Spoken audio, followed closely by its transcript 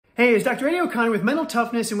Hey, it's Dr. Eddie O'Connor with Mental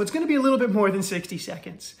Toughness and what's going to be a little bit more than 60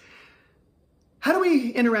 seconds. How do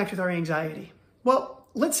we interact with our anxiety? Well,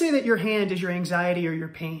 let's say that your hand is your anxiety or your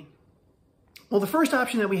pain. Well, the first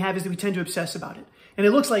option that we have is that we tend to obsess about it. And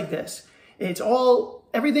it looks like this. It's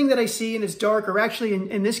everything that I see and it's dark, or actually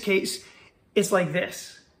in this case, it's like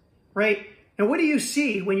this, right? Now, what do you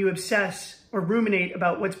see when you obsess or ruminate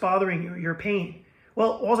about what's bothering you, your pain?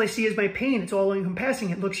 Well, all I see is my pain. It's all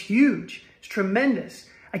encompassing. It looks huge. It's tremendous.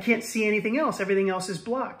 I can't see anything else. Everything else is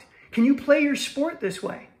blocked. Can you play your sport this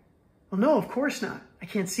way? Well, no, of course not. I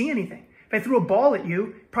can't see anything. If I threw a ball at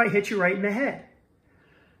you, it'd probably hit you right in the head.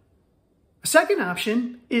 A second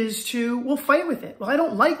option is to, fight with it. Well, I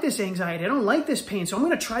don't like this anxiety. I don't like this pain, so I'm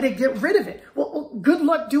going to try to get rid of it. Well, good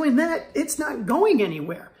luck doing that. It's not going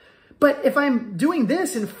anywhere. But if I'm doing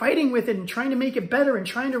this and fighting with it and trying to make it better and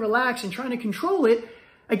trying to relax and trying to control it,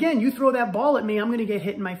 again, you throw that ball at me, I'm going to get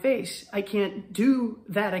hit in my face. I can't do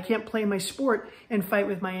that. I can't play my sport and fight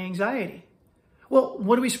with my anxiety. Well,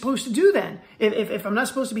 what are we supposed to do then? If I'm not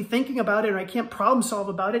supposed to be thinking about it, or I can't problem solve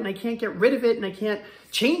about it, and I can't get rid of it, and I can't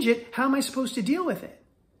change it, how am I supposed to deal with it?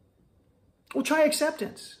 Well, try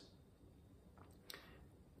acceptance.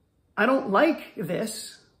 I don't like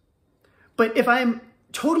this, but if I'm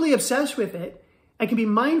totally obsessed with it, I can be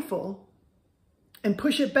mindful and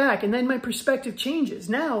push it back, and then my perspective changes.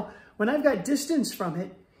 Now, when I've got distance from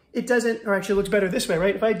it, it doesn't, or actually it looks better this way,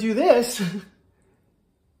 right? If I do this,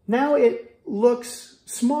 now it looks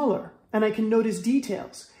smaller, and I can notice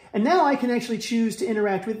details. And now I can actually choose to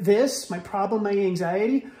interact with this, my problem, my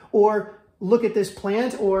anxiety, or look at this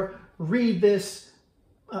plant, or read this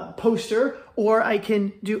poster, or I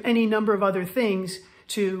can do any number of other things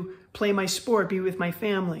to play my sport, be with my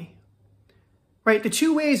family. Right? The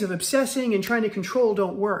two ways of obsessing and trying to control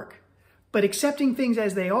don't work. But accepting things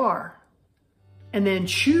as they are and then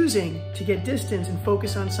choosing to get distance and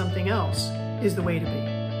focus on something else is the way to be.